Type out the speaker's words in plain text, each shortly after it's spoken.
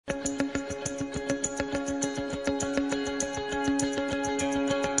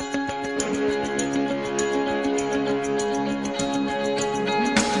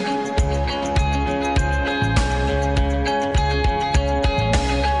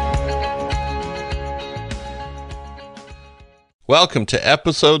Welcome to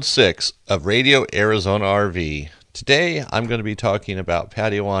episode 6 of Radio Arizona RV. Today I'm going to be talking about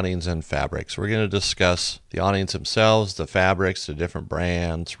patio awnings and fabrics. We're going to discuss the awnings themselves, the fabrics, the different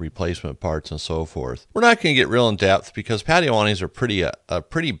brands, replacement parts, and so forth. We're not going to get real in depth because patio awnings are a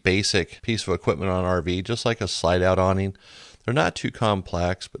pretty basic piece of equipment on an RV, just like a slide-out awning. They're not too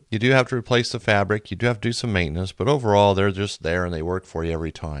complex, but you do have to replace the fabric. You do have to do some maintenance, but overall, they're just there and they work for you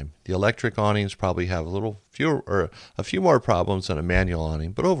every time. The electric awnings probably have a few more problems than a manual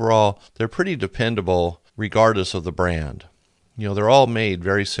awning, but overall, they're pretty dependable regardless of the brand. You know, they're all made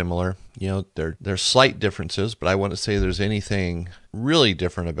very similar. You know, there's slight differences, but I wouldn't say there's anything really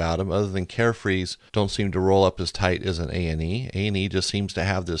different about them other than Carefrees don't seem to roll up as tight as an A&E. A&E just seems to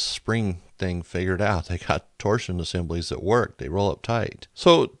have this spring thing figured out. They got torsion assemblies that work. They roll up tight.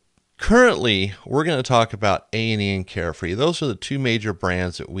 So currently, we're going to talk about A&E and Carefree. Those are the two major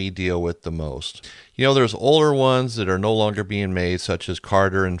brands that we deal with the most. You know, there's older ones that are no longer being made, such as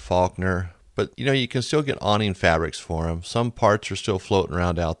Carter and Faulkner. But, you know, you can still get awning fabrics for them. Some parts are still floating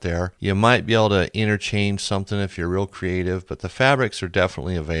around out there. You might be able to interchange something if you're real creative, but the fabrics are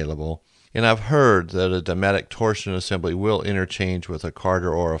definitely available. And I've heard that a Dometic torsion assembly will interchange with a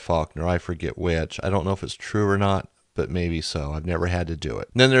Carter or a Faulkner. I forget which. I don't know if it's true or not, but maybe so. I've never had to do it.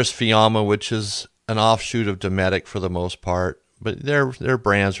 And then there's Fiamma, which is an offshoot of Dometic for the most part. But their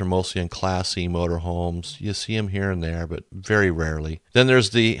brands are mostly in Class C motorhomes. You see them here and there, but very rarely. Then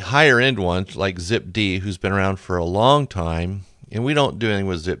there's the higher end ones like Zip D, who's been around for a long time. And we don't do anything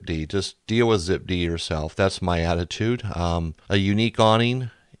with Zip D. Just deal with Zip D yourself. That's my attitude. A unique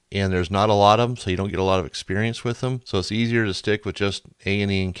awning, and there's not a lot of them, so you don't get a lot of experience with them. So it's easier to stick with just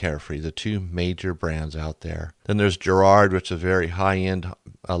A&E and Carefree, the two major brands out there. Then there's Girard, which is a very high-end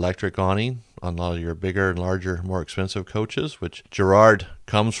electric awning on a lot of your bigger and larger, more expensive coaches, which Girard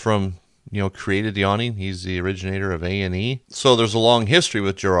comes from, you know, created the awning. He's the originator of A&E. So there's a long history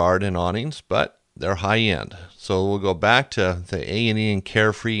with Girard and awnings, but they're high-end. So we'll go back to the A&E and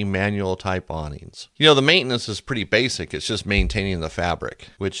Carefree manual type awnings. You know, the maintenance is pretty basic. It's just maintaining the fabric,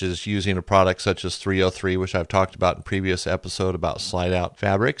 which is using a product such as 303, which I've talked about in previous episode about slide-out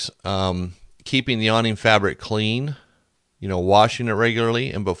fabrics. Keeping the awning fabric clean, you know, washing it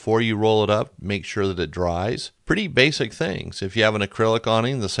regularly, and before you roll it up, make sure that it dries. Pretty basic things. If you have an acrylic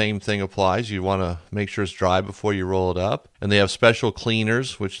awning, the same thing applies. You want to make sure it's dry before you roll it up. And they have special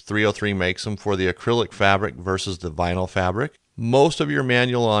cleaners, which 303 makes them, for the acrylic fabric versus the vinyl fabric. Most of your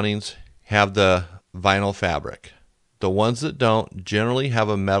manual awnings have the vinyl fabric. The ones that don't generally have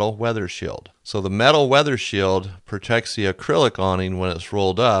a metal weather shield. So the metal weather shield protects the acrylic awning when it's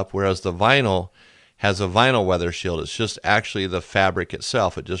rolled up, whereas the vinyl has a vinyl weather shield. It's just actually the fabric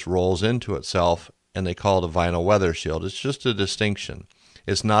itself. It just rolls into itself, and they call it a vinyl weather shield. It's just a distinction.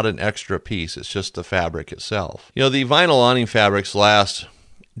 It's not an extra piece. It's just the fabric itself. You know, the vinyl awning fabrics last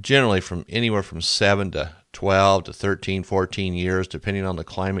generally from anywhere from 7 to 12 to 13, 14 years, depending on the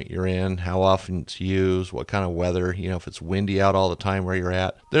climate you're in, how often it's used, what kind of weather, you know, if it's windy out all the time where you're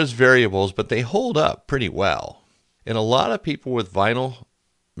at. There's variables, but they hold up pretty well. And a lot of people with vinyl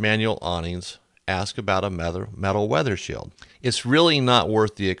manual awnings ask about a metal weather shield. It's really not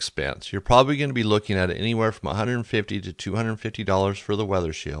worth the expense. You're probably going to be looking at it anywhere from $150 to $250 for the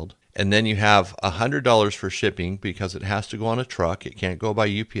weather shield. And then you have $100 for shipping because it has to go on a truck. It can't go by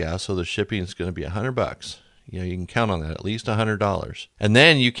UPS, so the shipping is going to be $100. You know, you can count on that, at least $100. And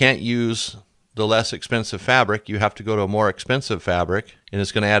then you can't use the less expensive fabric. You have to go to a more expensive fabric, and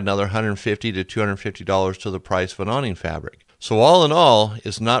it's going to add another $150 to $250 to the price of an awning fabric. So all in all,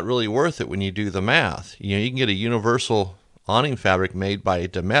 it's not really worth it when you do the math. You know, you can get a universal awning fabric made by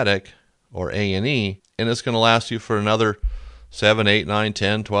Dometic or A&E, and it's going to last you for another 7, 8, 9,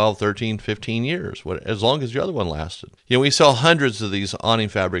 10, 12, 13, 15 years, as long as your other one lasted. You know, we sell hundreds of these awning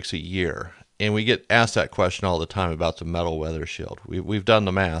fabrics a year, and we get asked that question all the time about the metal weather shield. We've done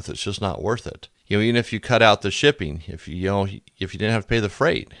the math. It's just not worth it. You know, even if you cut out the shipping, if you didn't have to pay the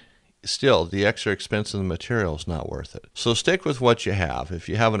freight, still, the extra expense of the material is not worth it. So stick with what you have. If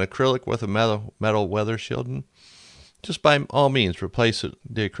you have an acrylic with a metal weather shielding, just by all means replace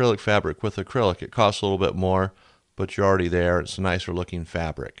the acrylic fabric with acrylic. It costs a little bit more, but you're already there. It's a nicer looking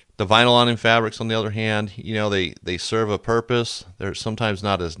fabric. The vinyl awning fabrics, on the other hand, you know, they serve a purpose. They're sometimes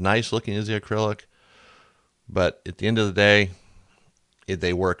not as nice looking as the acrylic, but at the end of the day,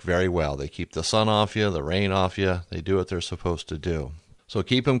 they work very well. They keep the sun off you, the rain off you. They do what they're supposed to do. So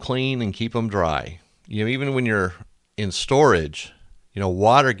keep them clean and keep them dry. You know, even when you're in storage, you know,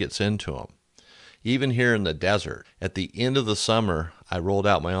 water gets into them. Even here in the desert, at the end of the summer, I rolled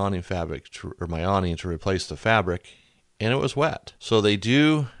out my awning fabric my awning to replace the fabric, and it was wet. So they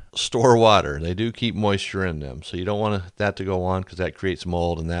do store water. They do keep moisture in them, so you don't want that to go on because that creates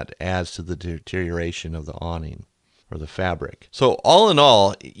mold and that adds to the deterioration of the awning or the fabric. So all in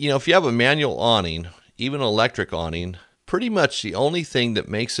all, if you have a manual awning, even an electric awning, pretty much the only thing that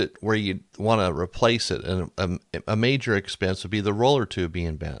makes it where you want to replace it, and a major expense, would be the roller tube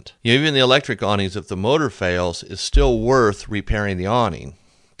being bent. Even the electric awnings, if the motor fails, it's still worth repairing the awning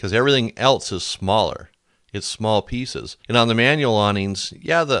because everything else is smaller. It's small pieces. And on the manual awnings,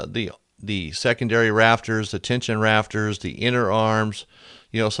 the secondary rafters, the tension rafters, the inner arms,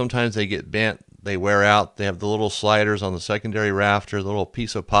 sometimes they get bent, they wear out. They have the little sliders on the secondary rafter, the little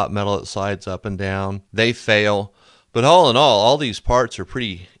piece of pot metal that slides up and down. They fail. But all in all these parts are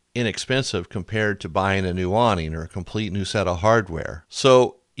pretty inexpensive compared to buying a new awning or a complete new set of hardware.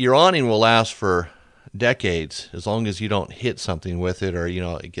 So your awning will last for decades as long as you don't hit something with it or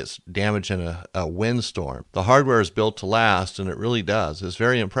it gets damaged in a windstorm. The hardware is built to last, and it really does. It's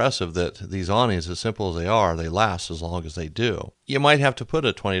very impressive that these awnings, as simple as they are, they last as long as they do. You might have to put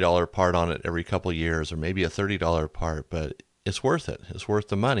a $20 part on it every couple of years, or maybe a $30 part, but it's worth it. It's worth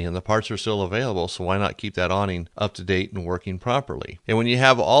the money, and the parts are still available, so why not keep that awning up to date and working properly? And when you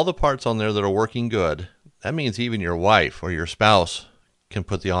have all the parts on there that are working good, that means even your wife or your spouse can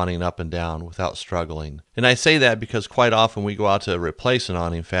put the awning up and down without struggling. And I say that because quite often we go out to replace an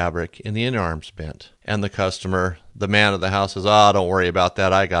awning fabric and the inner arm's bent. And the customer, the man of the house, says, don't worry about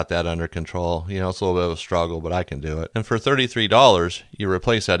that. I got that under control. It's a little bit of a struggle, but I can do it. And for $33, you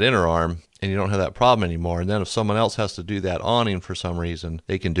replace that inner arm and you don't have that problem anymore. And then if someone else has to do that awning for some reason,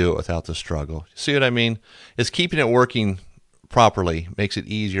 they can do it without the struggle. See what I mean? It's keeping it working properly makes it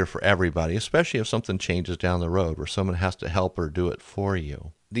easier for everybody, especially if something changes down the road where someone has to help or do it for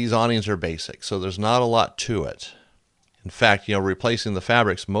you. These awnings are basic, so there's not a lot to it. In fact, replacing the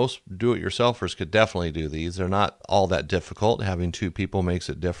fabrics, most do-it-yourselfers could definitely do these. They're not all that difficult. Having two people makes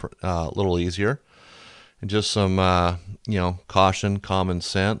it a little easier. And just some, caution, common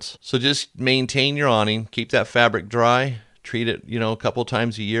sense. So just maintain your awning, keep that fabric dry. Treat it, a couple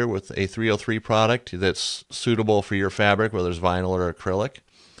times a year with a 303 product that's suitable for your fabric, whether it's vinyl or acrylic.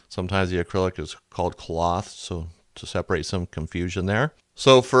 Sometimes the acrylic is called cloth, so to separate some confusion there.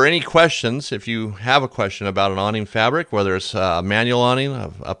 So for any questions, if you have a question about an awning fabric, whether it's a manual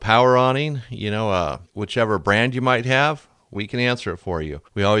awning, a power awning, whichever brand you might have, we can answer it for you.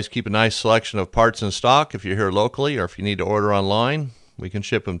 We always keep a nice selection of parts in stock if you're here locally or if you need to order online. We can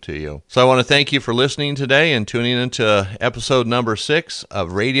ship them to you. So I want to thank you for listening today and tuning into episode number 6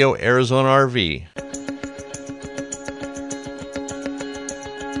 of Radio Arizona RV.